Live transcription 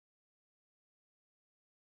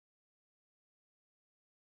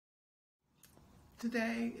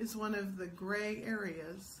Today is one of the gray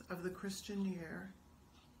areas of the Christian year,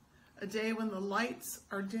 a day when the lights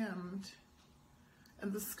are dimmed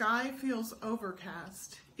and the sky feels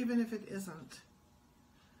overcast, even if it isn't.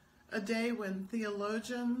 A day when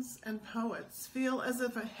theologians and poets feel as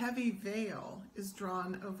if a heavy veil is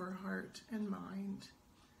drawn over heart and mind.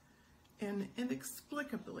 An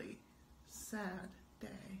inexplicably sad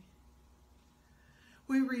day.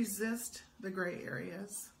 We resist the gray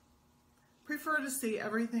areas, prefer to see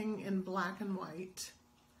everything in black and white,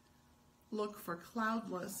 look for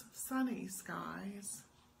cloudless, sunny skies,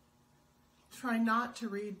 try not to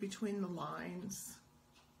read between the lines,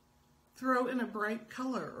 throw in a bright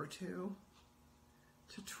color or two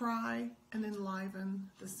to try and enliven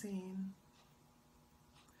the scene.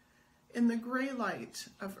 In the gray light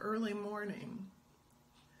of early morning,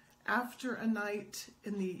 after a night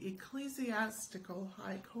in the ecclesiastical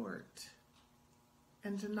high court,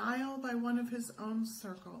 and denial by one of his own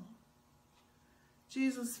circle,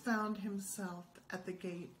 Jesus found himself at the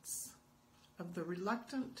gates of the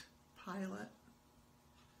reluctant Pilate,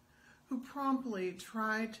 who promptly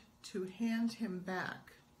tried to hand him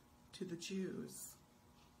back to the Jews.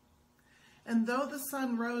 And though the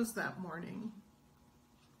sun rose that morning,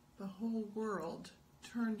 the whole world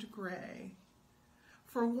turned gray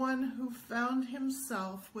for one who found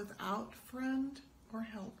himself without friend or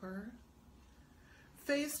helper,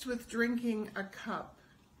 faced with drinking a cup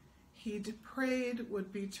he'd prayed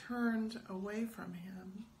would be turned away from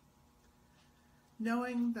him,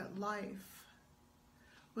 knowing that life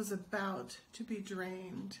was about to be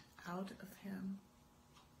drained out of him.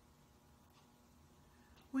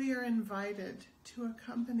 We are invited to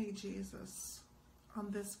accompany Jesus on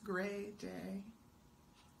this gray day,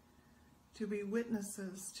 to be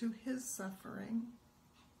witnesses to his suffering,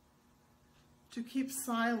 to keep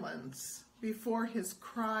silence before his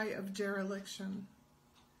cry of dereliction.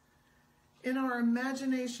 In our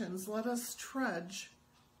imaginations, let us trudge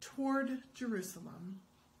toward Jerusalem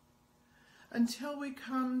until we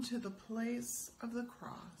come to the place of the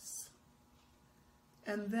cross,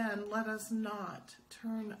 and then let us not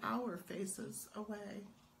turn our faces away.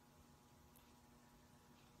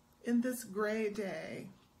 In this gray day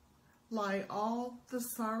lie all the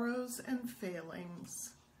sorrows and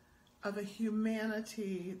failings of a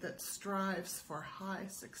humanity that strives for high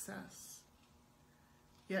success,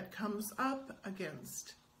 yet comes up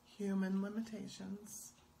against human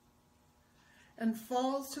limitations and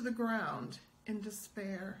falls to the ground in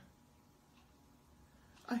despair.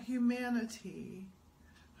 A humanity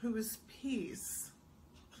whose peace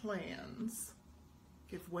plans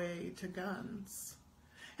give way to guns,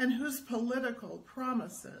 and whose political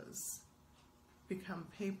promises become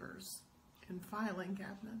papers in filing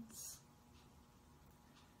cabinets.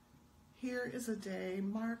 Here is a day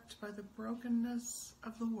marked by the brokenness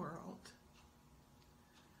of the world,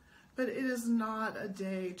 but it is not a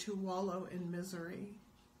day to wallow in misery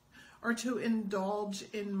or to indulge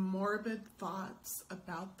in morbid thoughts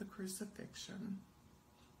about the crucifixion.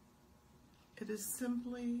 It is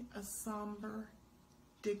simply a somber,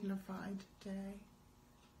 dignified day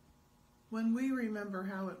when we remember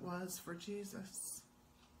how it was for Jesus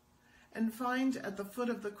and find at the foot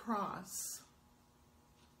of the cross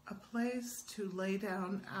a place to lay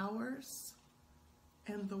down ours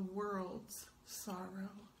and the world's sorrow.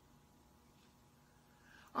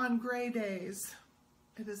 On gray days,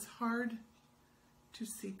 it is hard to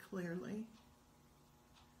see clearly,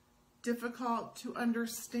 difficult to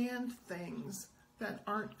understand things that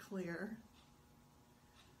aren't clear.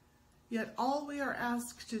 Yet all we are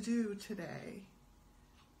asked to do today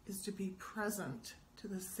is to be present to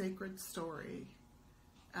the sacred story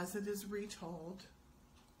as it is retold,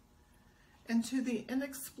 and to the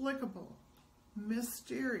inexplicable,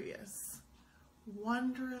 mysterious,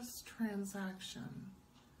 wondrous transaction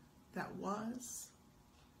that was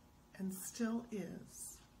and still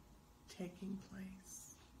is taking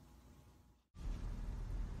place.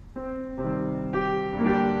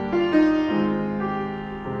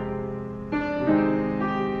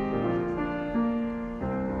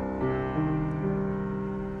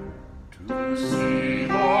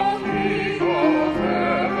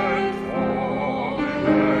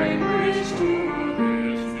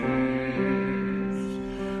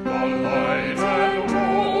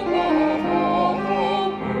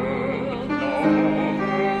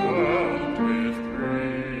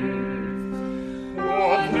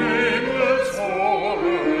 What name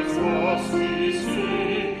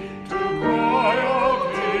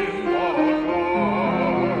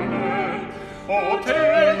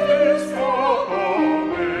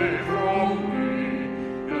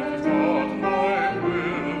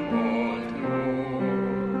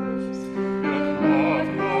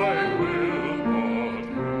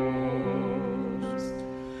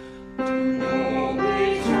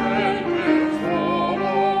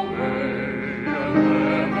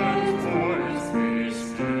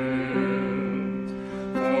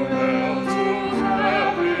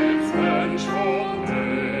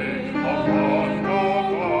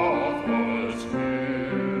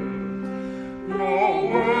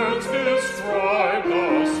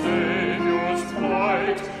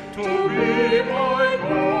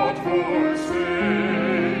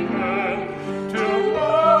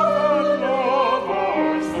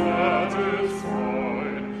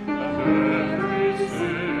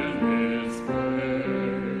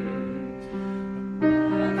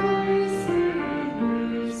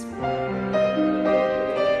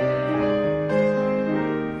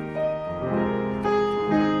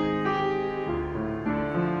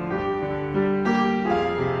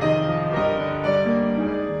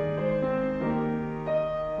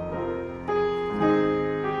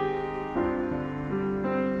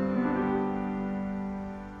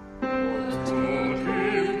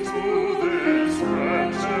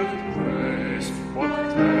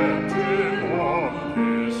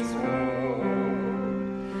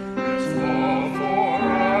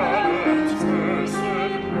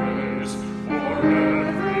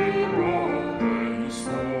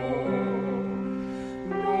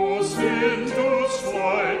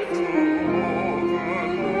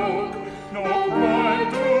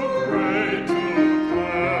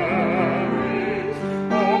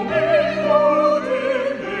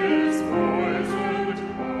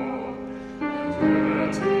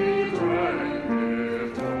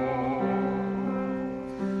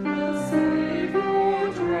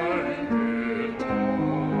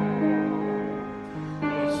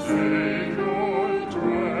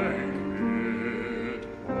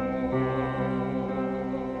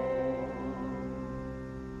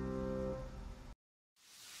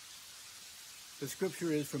The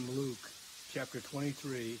scripture is from Luke, chapter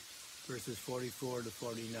 23, verses 44 to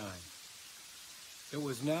 49. It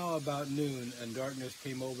was now about noon, and darkness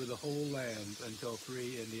came over the whole land until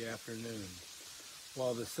 3 in the afternoon,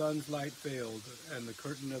 while the sun's light failed, and the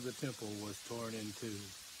curtain of the temple was torn in two.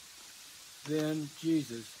 Then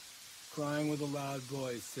Jesus, crying with a loud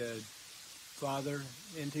voice, said, "Father,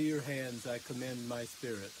 into your hands I commend my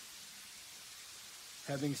spirit."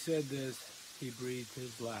 Having said this, he breathed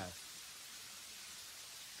his last.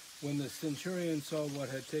 When the centurion saw what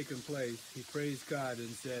had taken place, he praised God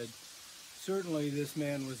and said, "Certainly this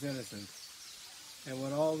man was innocent." And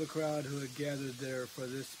when all the crowd who had gathered there for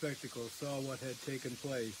this spectacle saw what had taken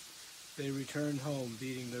place, they returned home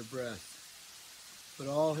beating their breasts. But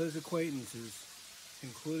all his acquaintances,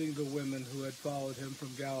 including the women who had followed him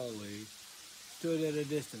from Galilee, stood at a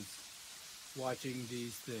distance, watching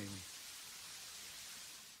these things.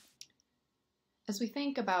 As we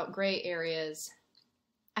think about gray areas,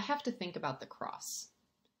 I have to think about the cross.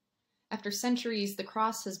 After centuries, the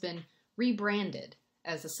cross has been rebranded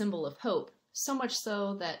as a symbol of hope, so much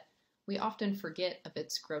so that we often forget of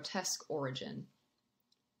its grotesque origin.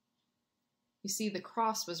 You see, the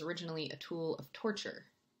cross was originally a tool of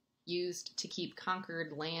torture, used to keep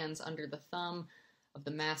conquered lands under the thumb of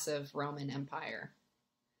the massive Roman Empire.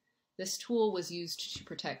 This tool was used to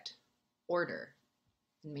protect order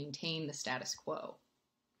and maintain the status quo.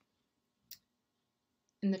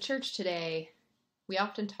 In the church today, we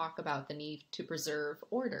often talk about the need to preserve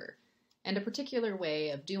order and a particular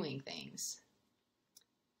way of doing things.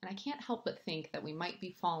 And I can't help but think that we might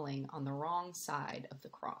be falling on the wrong side of the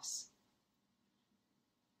cross.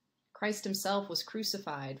 Christ himself was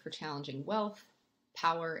crucified for challenging wealth,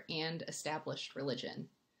 power, and established religion.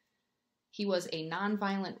 He was a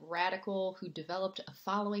nonviolent radical who developed a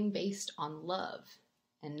following based on love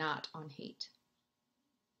and not on hate.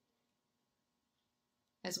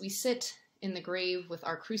 As we sit in the grave with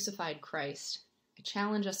our crucified Christ, I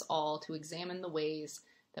challenge us all to examine the ways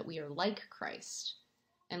that we are like Christ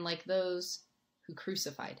and like those who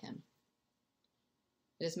crucified him.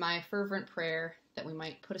 It is my fervent prayer that we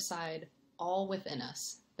might put aside all within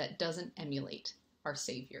us that doesn't emulate our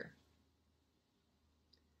Savior.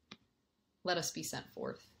 Let us be sent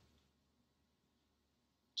forth.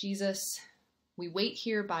 Jesus, we wait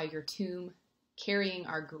here by your tomb, carrying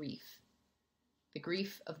our grief. The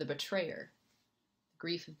grief of the betrayer, the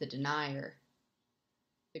grief of the denier,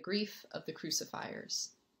 the grief of the crucifiers.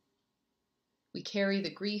 We carry the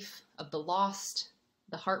grief of the lost,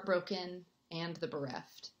 the heartbroken, and the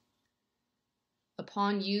bereft.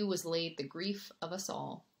 Upon you was laid the grief of us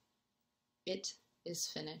all. It is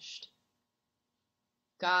finished.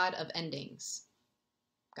 God of endings,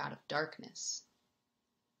 God of darkness,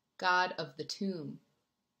 God of the tomb,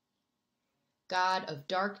 God of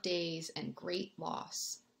dark days and great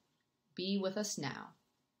loss, be with us now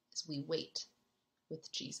as we wait with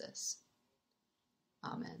Jesus.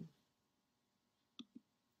 Amen.